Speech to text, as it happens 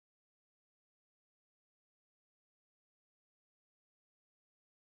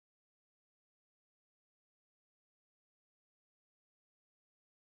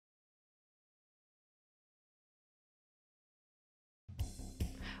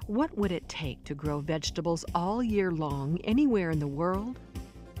What would it take to grow vegetables all year long anywhere in the world?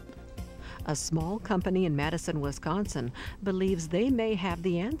 A small company in Madison, Wisconsin believes they may have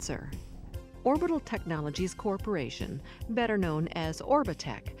the answer. Orbital Technologies Corporation, better known as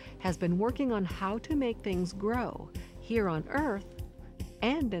ORBITEC, has been working on how to make things grow here on Earth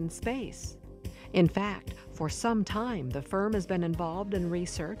and in space. In fact, for some time, the firm has been involved in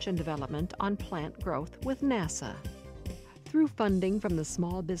research and development on plant growth with NASA. Through funding from the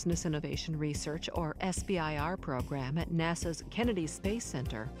Small Business Innovation Research, or SBIR program at NASA's Kennedy Space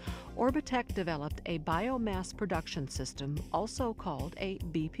Center, ORBITEC developed a biomass production system, also called a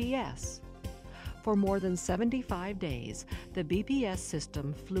BPS. For more than 75 days, the BPS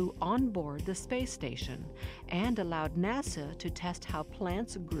system flew on board the space station and allowed NASA to test how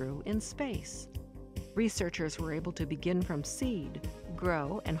plants grew in space. Researchers were able to begin from seed,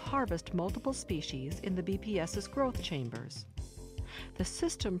 grow, and harvest multiple species in the BPS's growth chambers. The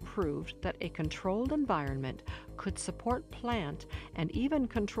system proved that a controlled environment could support plant and even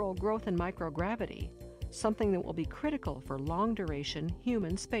control growth in microgravity, something that will be critical for long-duration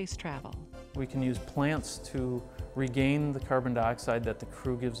human space travel. We can use plants to regain the carbon dioxide that the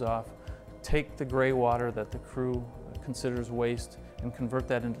crew gives off, take the gray water that the crew considers waste, and convert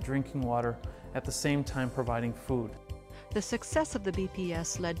that into drinking water, at the same time providing food. The success of the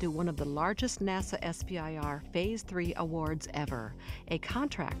BPS led to one of the largest NASA SBIR Phase 3 awards ever, a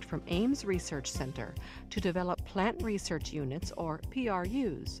contract from Ames Research Center to develop plant research units, or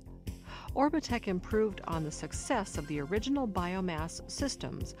PRUs. ORBITEC improved on the success of the original biomass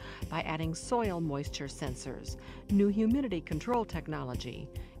systems by adding soil moisture sensors, new humidity control technology,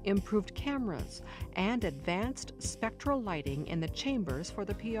 improved cameras, and advanced spectral lighting in the chambers for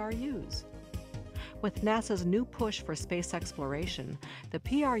the PRUs. With NASA's new push for space exploration, the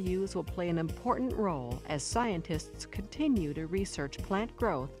PRUs will play an important role as scientists continue to research plant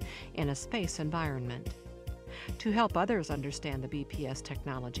growth in a space environment. To help others understand the BPS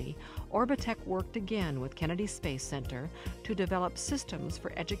technology, ORBITEC worked again with Kennedy Space Center to develop systems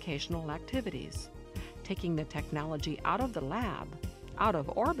for educational activities, taking the technology out of the lab, out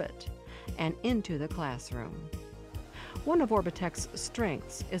of orbit, and into the classroom. One of ORBITEC's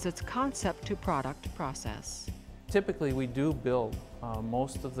strengths is its concept-to-product process. Typically, we do build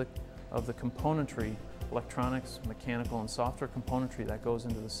most of the componentry, electronics, mechanical, and software componentry that goes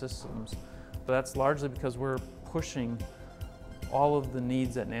into the systems. But that's largely because we're pushing all of the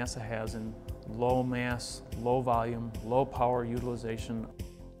needs that NASA has in low mass, low volume, low power utilization.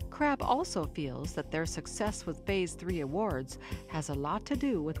 CRAB also feels that their success with Phase 3 awards has a lot to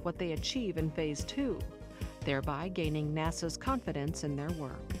do with what they achieve in Phase 2, thereby gaining NASA's confidence in their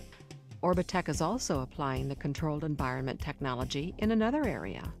work. ORBITEC is also applying the controlled environment technology in another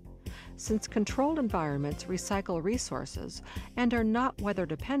area. Since controlled environments recycle resources and are not weather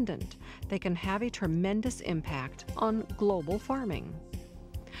dependent, they can have a tremendous impact on global farming.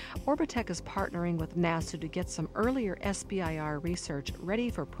 ORBITEC is partnering with NASA to get some earlier SBIR research ready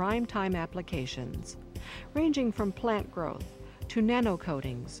for prime-time applications, ranging from plant growth to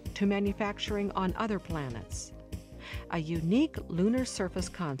nanocoatings to manufacturing on other planets. A unique lunar surface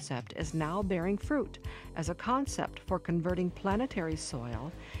concept is now bearing fruit as a concept for converting planetary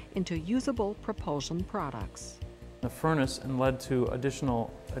soil into usable propulsion products. The furnace and led to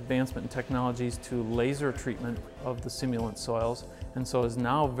additional advancement in technologies to laser treatment of the simulant soils, and so is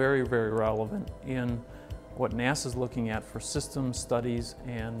now very, very relevant in what NASA is looking at for system studies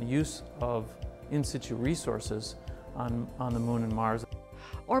and use of in-situ resources on the Moon and Mars.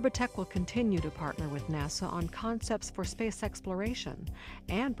 ORBITEC will continue to partner with NASA on concepts for space exploration,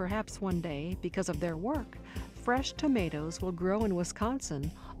 and perhaps one day, because of their work, fresh tomatoes will grow in Wisconsin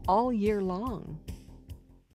all year long.